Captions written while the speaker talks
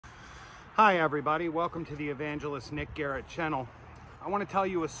Hi everybody, welcome to the Evangelist Nick Garrett channel. I want to tell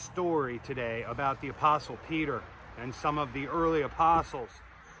you a story today about the Apostle Peter and some of the early apostles,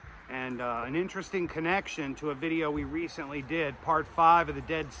 and an interesting connection to a video we recently did, part 5 of the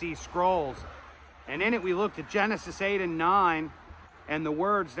Dead Sea Scrolls. And in it we looked at Genesis 8 and 9 and the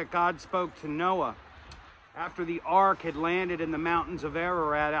words that God spoke to Noah. After the ark had landed in the mountains of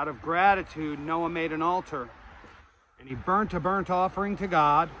Ararat, out of gratitude, Noah made an altar, and he burnt a burnt offering to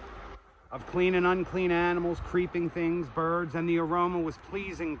God of clean and unclean animals, creeping things, birds, and the aroma was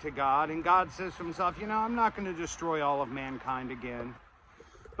pleasing to God. And God says to himself, you know, I'm not going to destroy all of mankind again.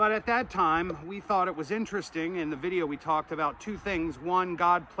 But at that time, we thought it was interesting. In the video, we talked about two things. One,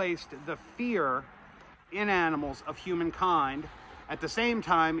 God placed the fear in animals of humankind, at the same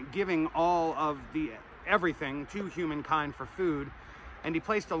time giving all of the everything to humankind for food. And he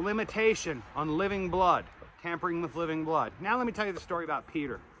placed a limitation on living blood, tampering with living blood. Now let me tell you the story about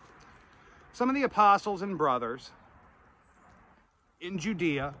Peter. Some of the apostles and brothers in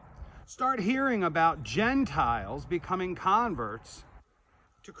Judea start hearing about Gentiles becoming converts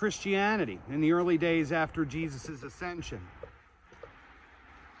to Christianity in the early days after Jesus' ascension.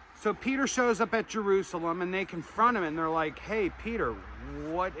 So Peter shows up at Jerusalem and they confront him and they're like, hey, Peter,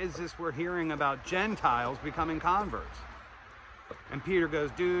 what is this we're hearing about Gentiles becoming converts? And Peter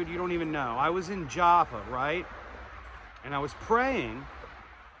goes, dude, you don't even know. I was in Joppa, right? And I was praying.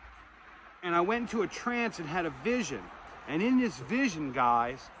 And I went into a trance and had a vision. And in this vision,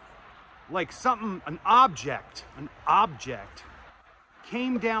 guys, like something, an object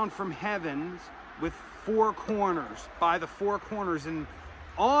came down from heavens with four corners, by the four corners. And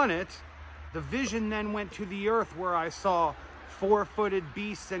on it, the vision then went to the earth where I saw four-footed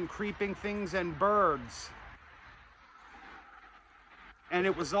beasts and creeping things and birds. And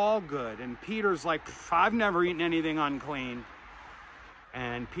it was all good. And Peter's like, I've never eaten anything unclean.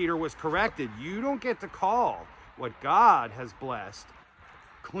 And Peter was corrected. You don't get to call what God has blessed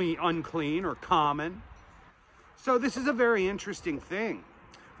clean, unclean, or common. So this is a very interesting thing.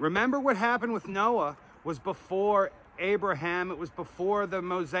 Remember what happened with Noah was before Abraham. It was before the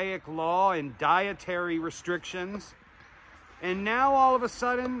Mosaic law and dietary restrictions. And now all of a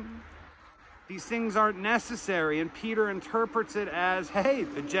sudden, these things aren't necessary. And Peter interprets it as, hey,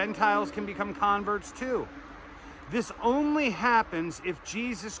 the Gentiles can become converts too. This only happens if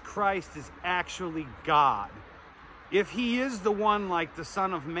Jesus Christ is actually God. If he is the one like the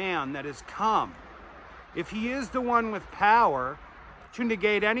Son of Man that has come. If he is the one with power to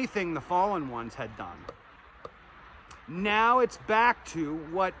negate anything the fallen ones had done. Now it's back to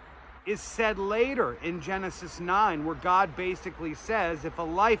what is said later in Genesis 9, where God basically says, if a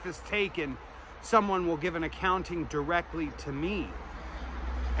life is taken, someone will give an accounting directly to me.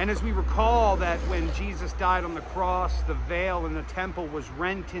 And as we recall that when Jesus died on the cross, the veil in the temple was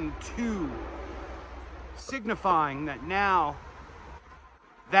rent in two, signifying that now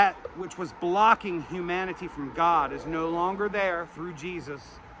that which was blocking humanity from God is no longer there through Jesus.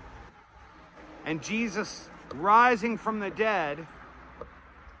 And Jesus rising from the dead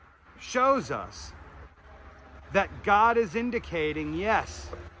shows us that God is indicating, yes,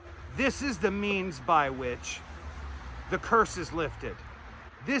 this is the means by which the curse is lifted.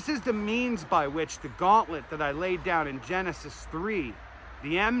 This is the means by which the gauntlet that I laid down in Genesis 3,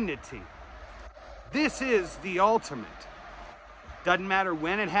 the enmity, this is the ultimate. Doesn't matter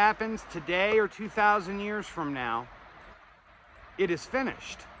when it happens, today or 2,000 years from now, it is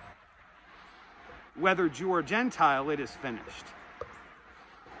finished. Whether Jew or Gentile, it is finished.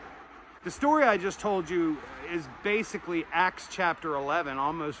 The story I just told you is basically Acts chapter 11,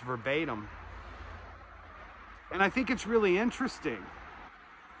 almost verbatim. And I think it's really interesting.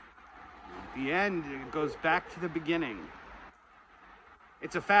 The end, it goes back to the beginning.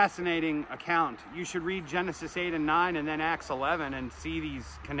 It's a fascinating account. You should read Genesis 8 and 9 and then Acts 11 and see these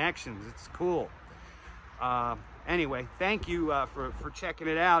connections. It's cool. Anyway, thank you for checking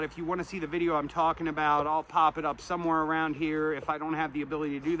it out. If you want to see the video I'm talking about, I'll pop it up somewhere around here. If I don't have the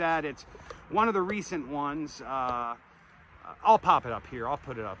ability to do that, it's one of the recent ones. I'll pop it up here. I'll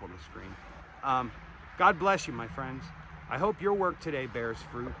put it up on the screen. God bless you, my friends. I hope your work today bears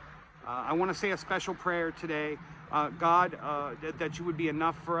fruit. I want to say a special prayer today. God, that you would be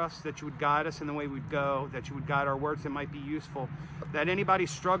enough for us, that you would guide us in the way we'd go, that you would guide our words that might be useful, that anybody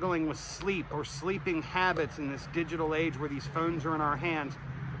struggling with sleep or sleeping habits in this digital age where these phones are in our hands,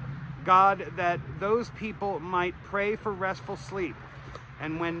 God, that those people might pray for restful sleep,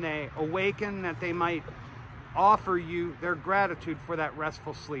 and when they awaken, that they might offer you their gratitude for that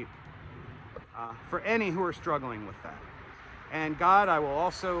restful sleep, for any who are struggling with that. And God, I will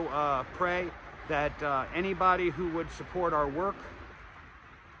also pray that anybody who would support our work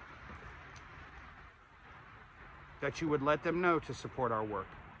that you would let them know to support our work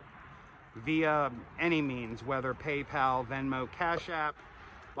via any means, whether PayPal, Venmo, Cashapp,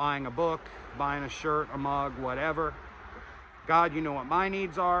 buying a book, buying a shirt, a mug, whatever. God, you know what my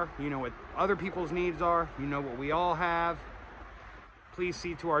needs are. You know what other people's needs are. You know what we all have. Please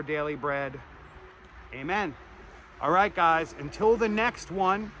see to our daily bread. Amen. All right, guys, until the next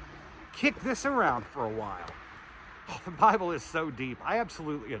one, kick this around for a while. Oh, the Bible is so deep. I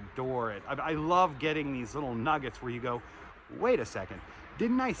absolutely adore it. I love getting these little nuggets where you go, wait a second.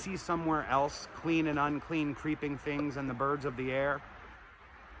 Didn't I see somewhere else clean and unclean creeping things and the birds of the air?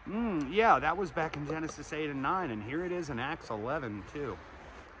 Yeah, that was back in Genesis 8 and 9, and here it is in Acts 11 too.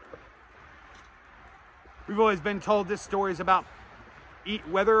 We've always been told this story is about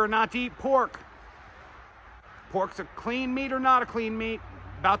whether or not to eat pork. Pork's a clean meat or not a clean meat,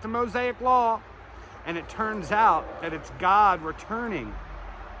 about the Mosaic law. And it turns out that it's God returning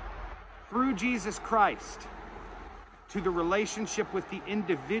through Jesus Christ to the relationship with the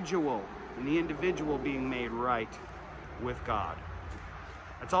individual, and the individual being made right with God.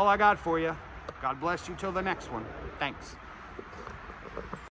 That's all I got for you. God bless you till the next one. Thanks.